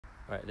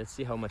Alright, let's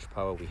see how much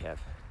power we have.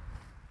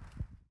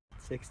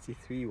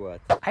 63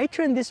 watts. I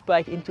turned this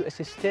bike into a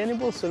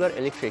sustainable solar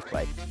electric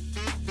bike.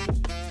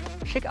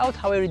 Check out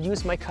how I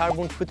reduced my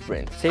carbon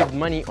footprint, saved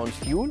money on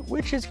fuel,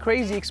 which is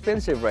crazy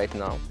expensive right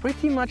now,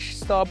 pretty much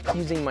stopped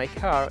using my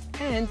car,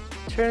 and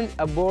turned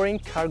a boring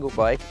cargo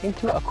bike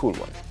into a cool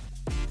one.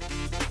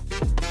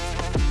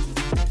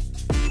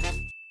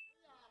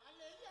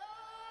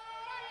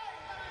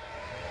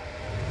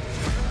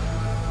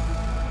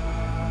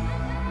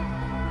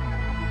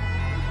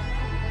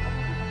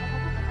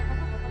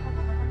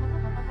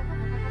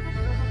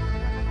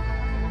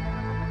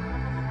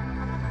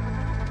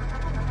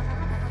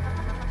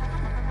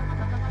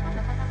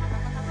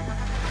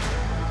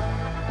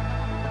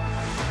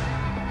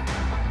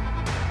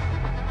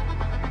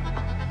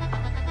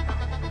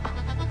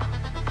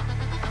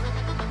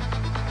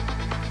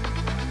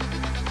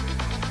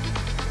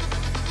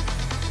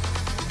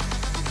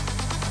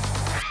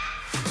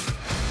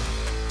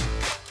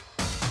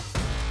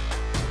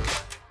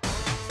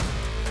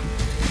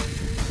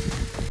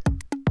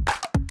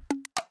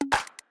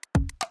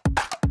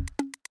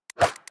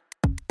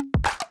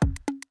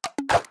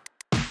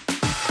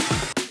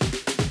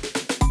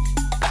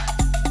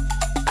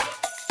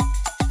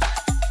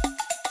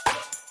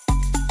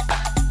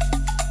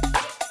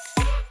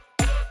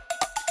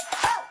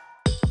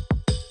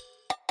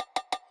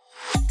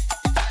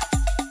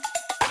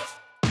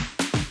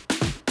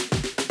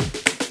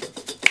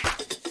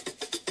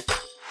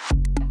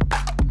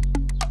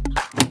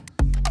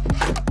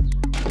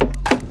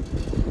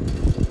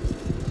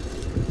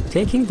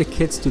 Taking the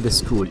kids to the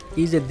school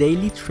is a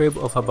daily trip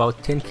of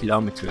about 10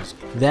 kilometers.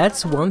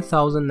 That's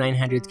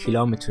 1,900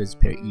 kilometers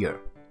per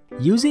year.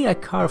 Using a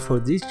car for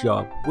this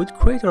job would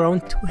create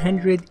around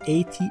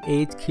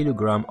 288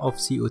 kilograms of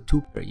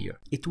CO2 per year.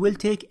 It will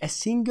take a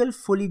single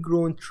fully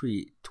grown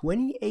tree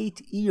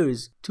 28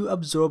 years to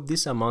absorb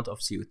this amount of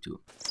CO2.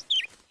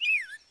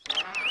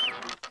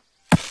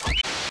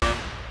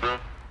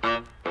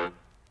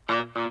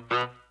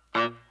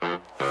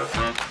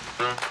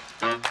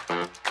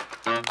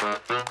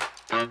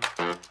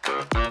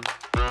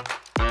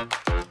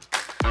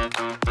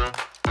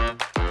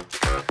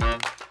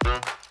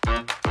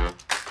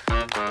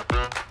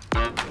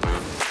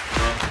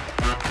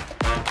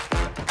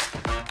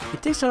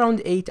 It takes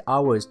around 8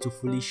 hours to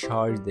fully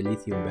charge the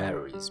lithium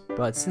batteries,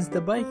 but since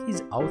the bike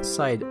is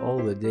outside all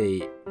the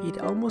day, it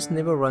almost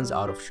never runs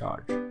out of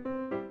charge.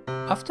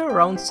 After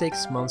around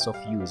 6 months of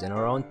use and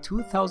around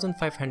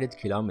 2,500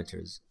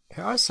 kilometers,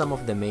 here are some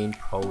of the main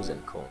pros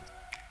and cons.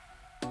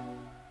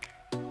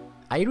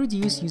 I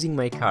reduced using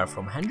my car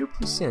from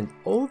 100%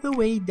 all the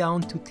way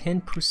down to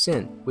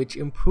 10%, which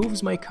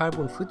improves my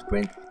carbon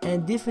footprint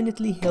and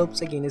definitely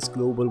helps against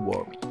global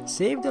warming.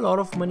 Saved a lot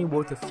of money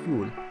worth of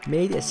fuel,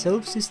 made a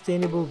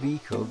self-sustainable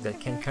vehicle that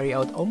can carry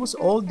out almost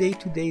all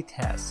day-to-day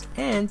tasks,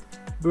 and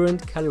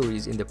burned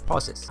calories in the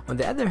process. On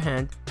the other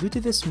hand, due to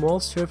the small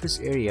surface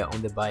area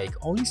on the bike,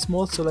 only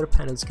small solar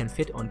panels can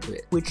fit onto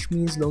it, which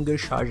means longer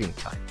charging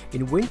time.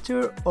 In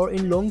winter or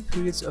in long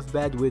periods of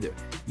bad weather,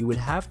 you will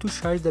have to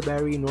charge the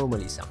battery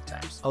normally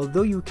sometimes.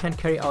 Although you can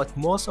carry out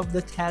most of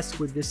the tasks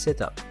with this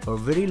setup, for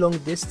very long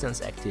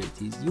distance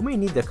activities, you may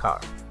need the car.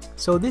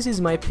 So this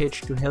is my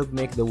pitch to help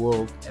make the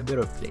world a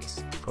better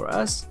place, for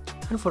us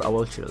and for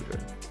our children.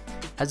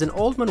 As an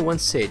old man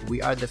once said,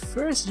 we are the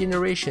first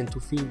generation to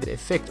feel the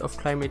effect of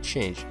climate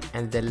change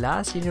and the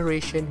last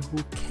generation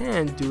who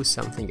can do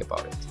something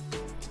about it.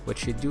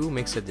 What you do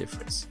makes a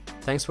difference.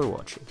 Thanks for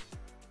watching.